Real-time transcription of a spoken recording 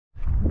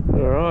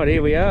Right,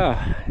 here we are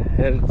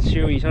at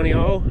Shuey's honey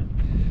hole.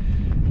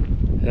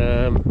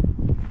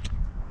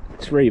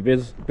 It's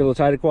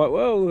rehabilitated quite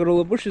well. Look at all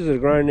the bushes that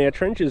have grown in our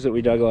trenches that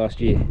we dug last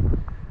year.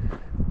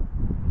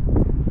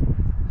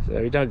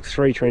 So we dug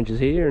 3 trenches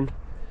here, and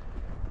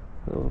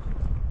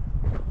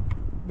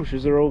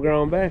bushes are all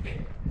growing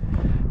back.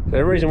 So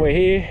the reason we're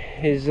here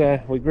is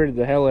we gridded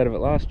the hell out of it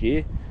last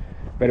year,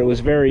 but it was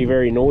very,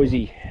 very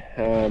noisy.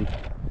 So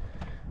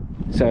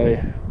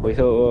we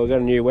thought, well, we've got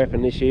a new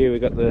weapon this year.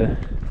 We've got the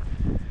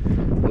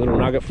little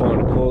nugget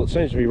finder call. It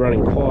seems to be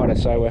running quieter,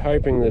 so we're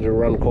hoping that it'll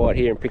run quiet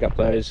here and pick up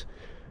those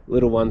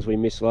little ones we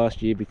missed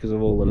last year because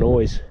of all the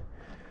noise.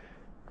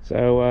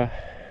 So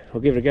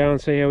we'll give it a go and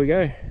see how we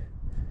go.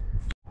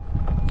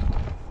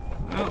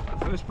 Well,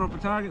 first proper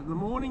target of the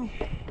morning.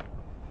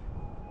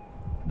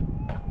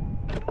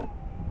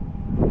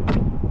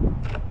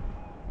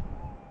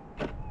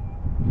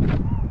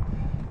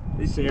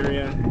 This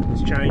area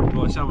was changed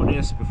by someone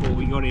else before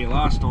we got here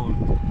last time,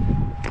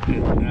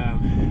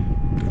 and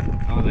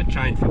oh, that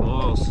changed for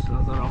miles. So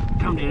I thought I'll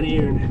come down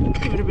here and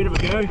give it a bit of a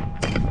go.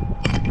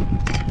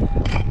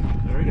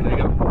 I reckon they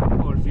got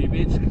quite a few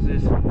bits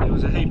because there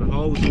was a heap of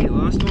holes here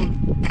last time.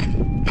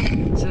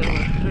 So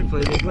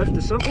hopefully they've left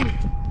us something.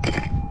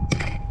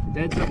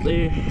 Dad's up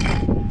there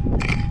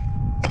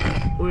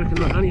working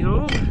the honey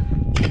hole.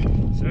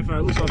 So far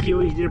it looks like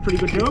Huey did a pretty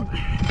good job.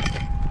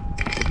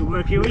 Good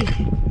work, Huey.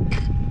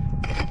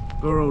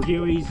 Poor old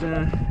Huey's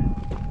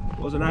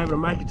wasn't able to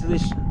make it to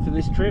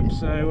this trip,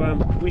 so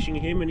wishing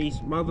him and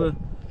his mother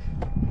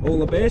all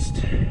the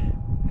best.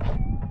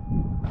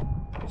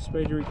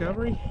 Speedy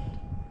recovery.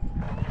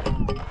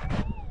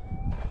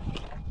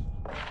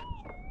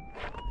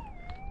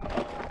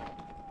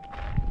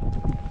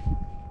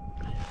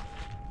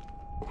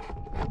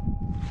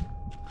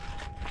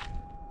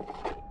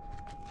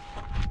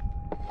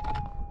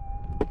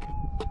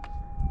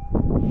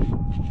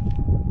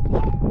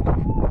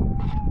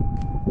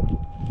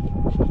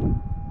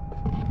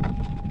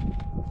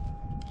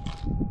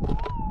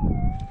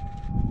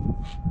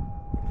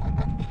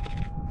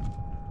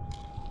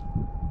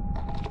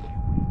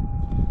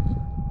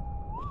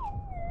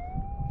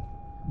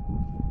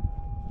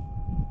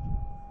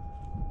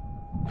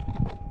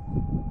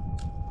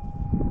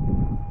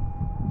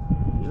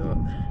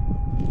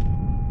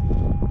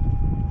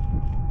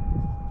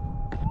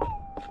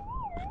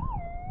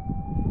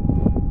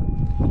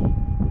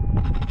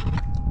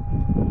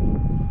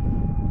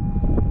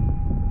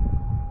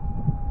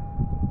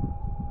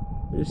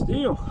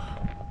 Still,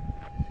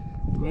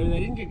 maybe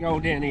they didn't get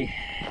gold down here.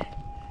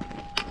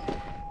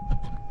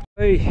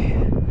 Hey,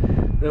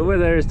 the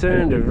weather has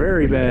turned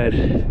very bad.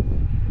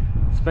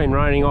 It's been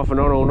raining off and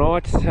on all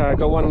night.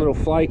 Got one little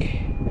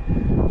flake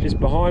just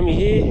behind me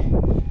here.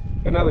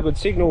 Got another good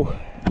signal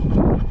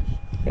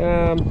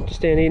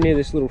just down here near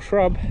this little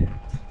shrub.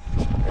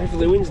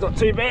 Hopefully the wind's not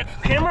too bad for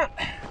the camera.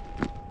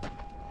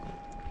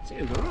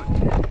 Sounds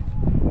alright.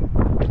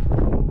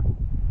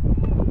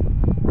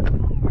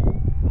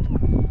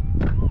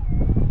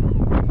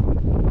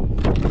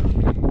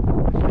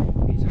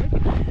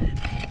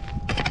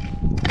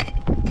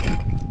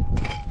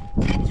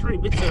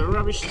 Bits of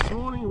rubbish this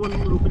morning, one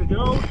little bit of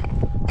gold.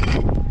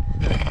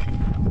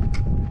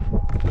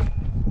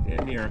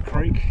 Down near a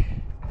creek.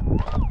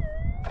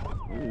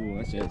 Ooh,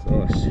 that sounds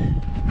nice.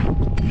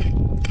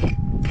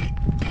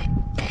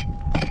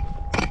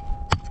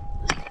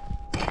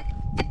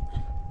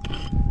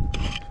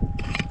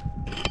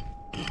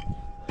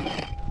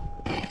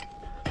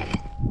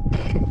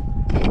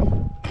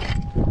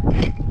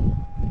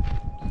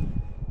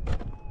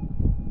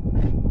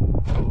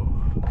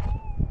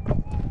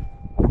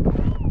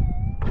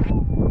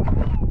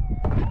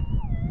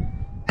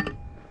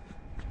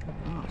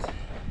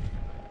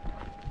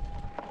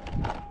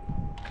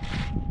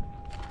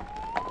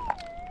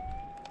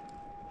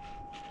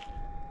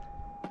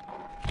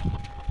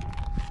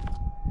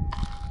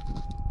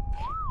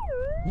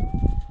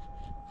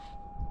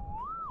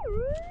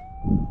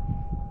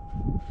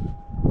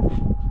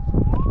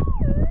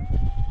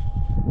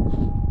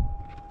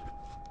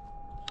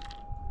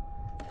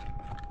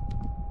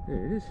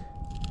 There it is.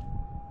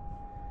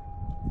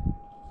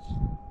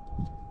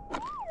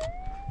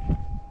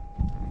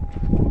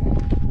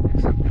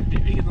 A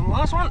bit bigger than the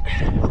last one.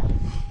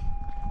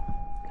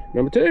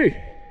 Number 2.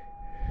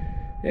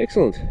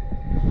 Excellent.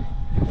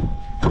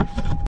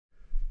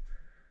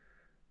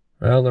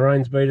 Well, the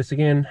rain's beat us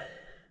again.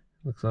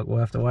 Looks like we'll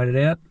have to wait it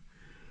out.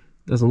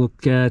 Doesn't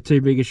look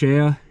too big a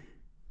shower.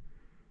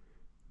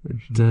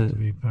 To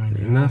be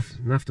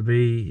enough to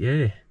be,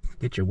 yeah,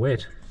 get you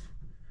wet.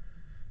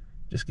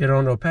 Just get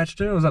onto a patch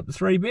too. I was up to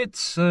 3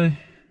 bits, so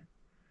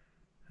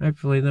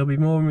hopefully there'll be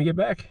more when we get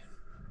back.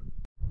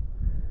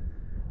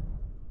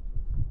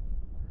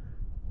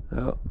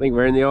 Well, I think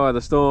we're in the eye of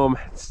the storm.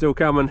 It's still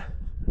coming.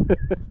 What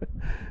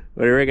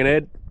do you reckon,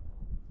 Ed?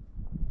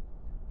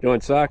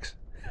 Joint sucks.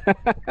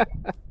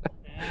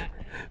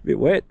 Bit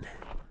wet.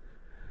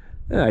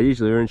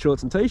 Usually we're in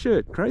shorts and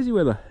t-shirt. Crazy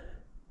weather.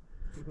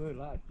 We were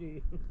last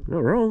year.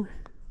 Not wrong.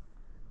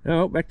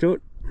 Oh, back to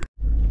it.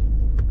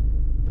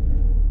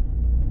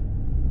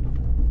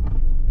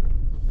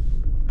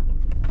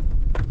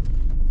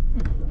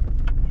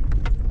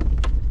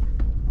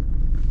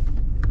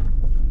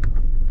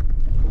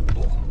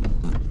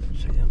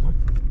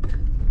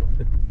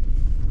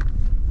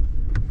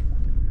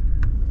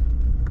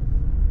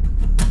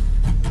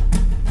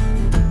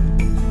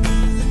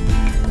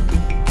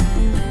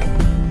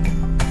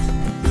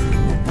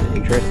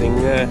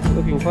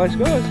 place,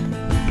 guys.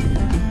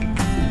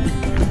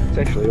 It's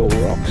actually all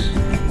rocks.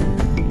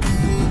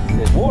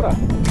 There's water.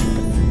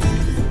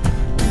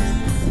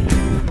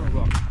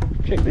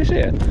 Check this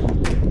out.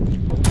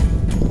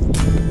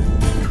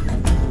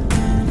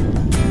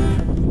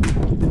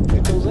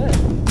 How cool's that?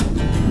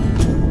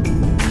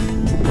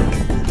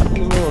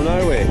 In the middle of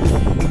nowhere.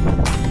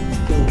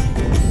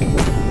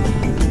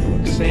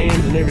 Like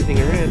sand and everything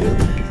around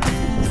it.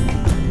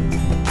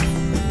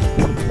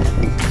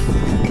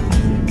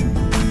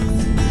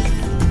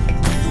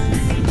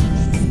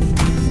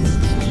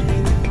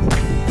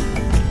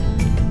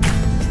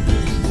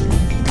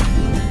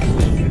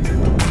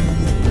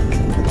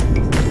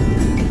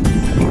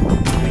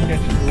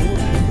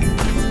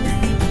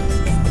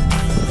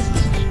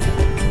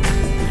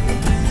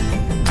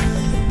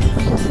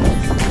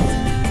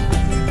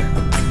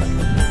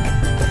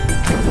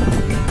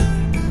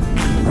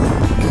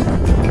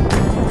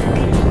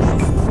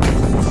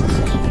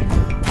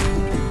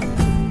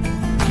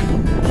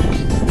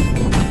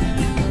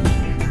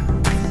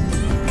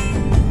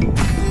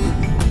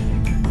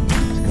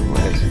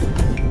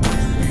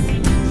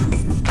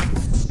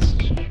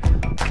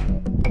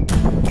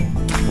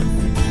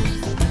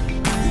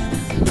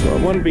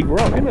 One big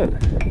rock, isn't it?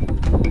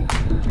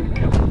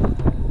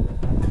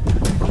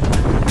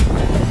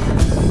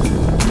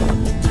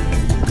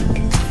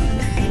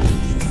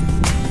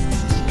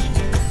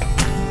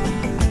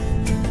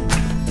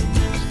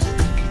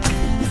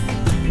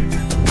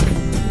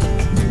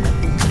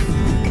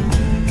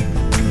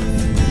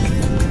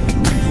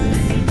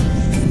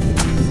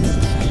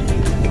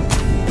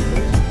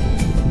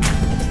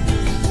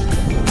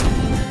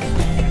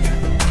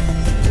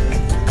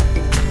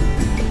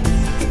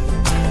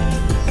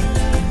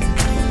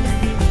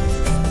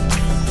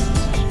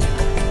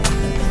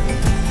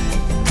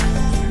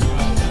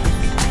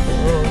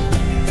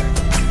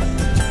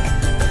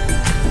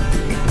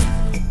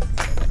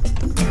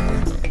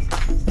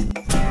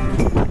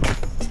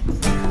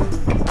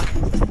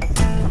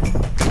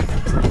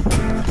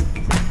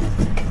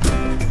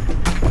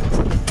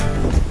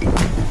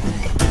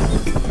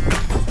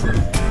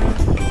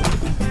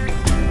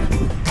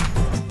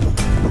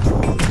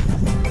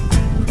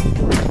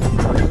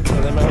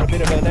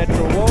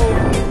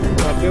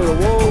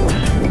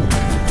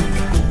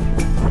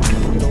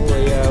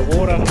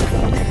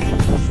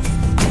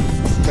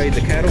 Feed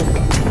the cattle.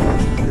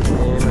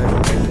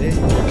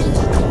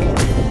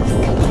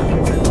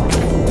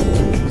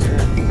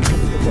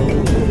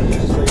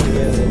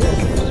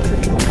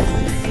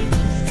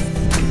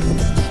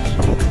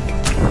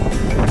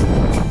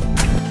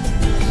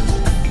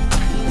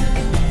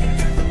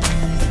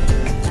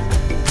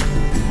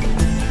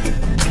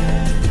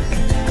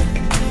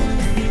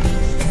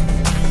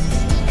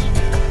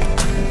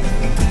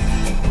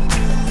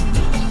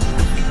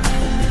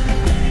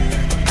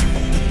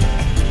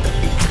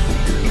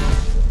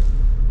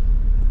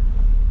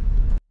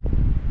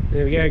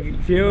 There we go,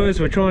 viewers,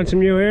 we're trying some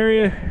new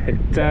area.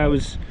 It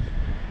was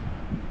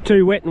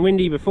too wet and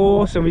windy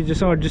before, so we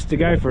decided just to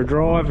go for a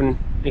drive and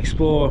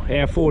explore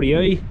our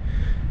 40E.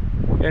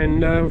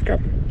 And we've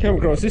come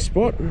across this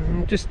spot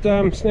and just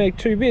snagged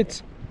 2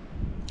 bits.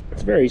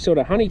 It's very sort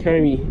of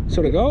honeycomby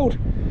sort of gold.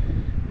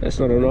 That's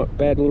not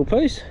bad little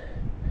piece.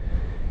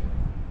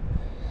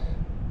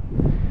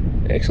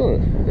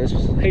 Excellent. There's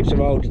heaps of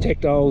old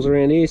detector holes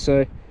around here,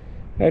 so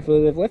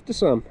hopefully they've left us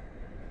some.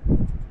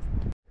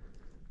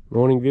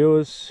 Morning,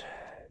 viewers.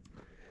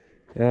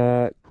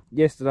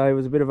 Yesterday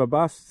was a bit of a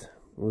bust.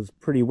 It was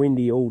pretty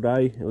windy all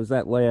day. It was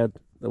that loud,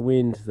 the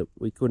wind, that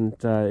we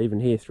couldn't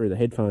even hear through the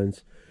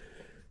headphones.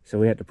 So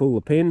we had to pull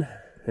the pin,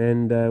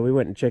 and we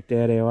went and checked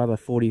out our other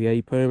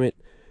 40E permit,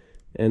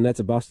 and that's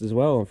a bust as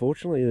well.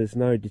 Unfortunately, there's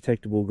no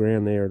detectable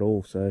ground there at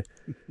all. So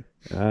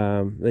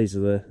these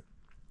are the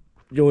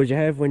joys you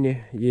have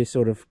when you're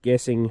sort of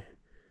guessing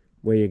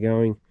where you're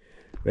going.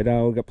 But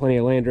we've got plenty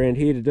of land around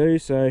here to do,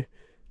 so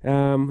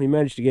we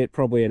managed to get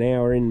probably an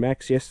hour in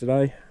max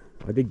yesterday.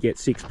 I did get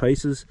 6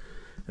 pieces.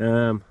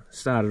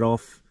 Started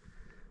off,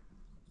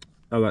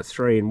 I got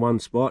 3 in one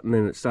spot, and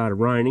then it started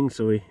raining,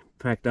 so we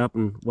packed up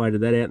and waited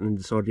that out and then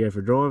decided to go for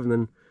a drive, and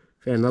then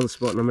found another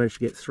spot and I managed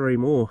to get 3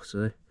 more.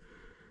 So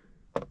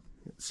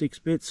 6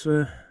 bits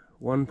for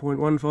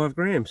 1.15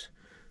 grams.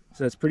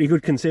 So that's pretty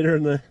good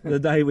considering the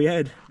day we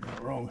had.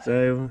 Not wrong.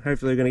 So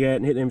hopefully we're going to go out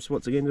and hit them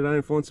spots again today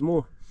and find some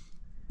more.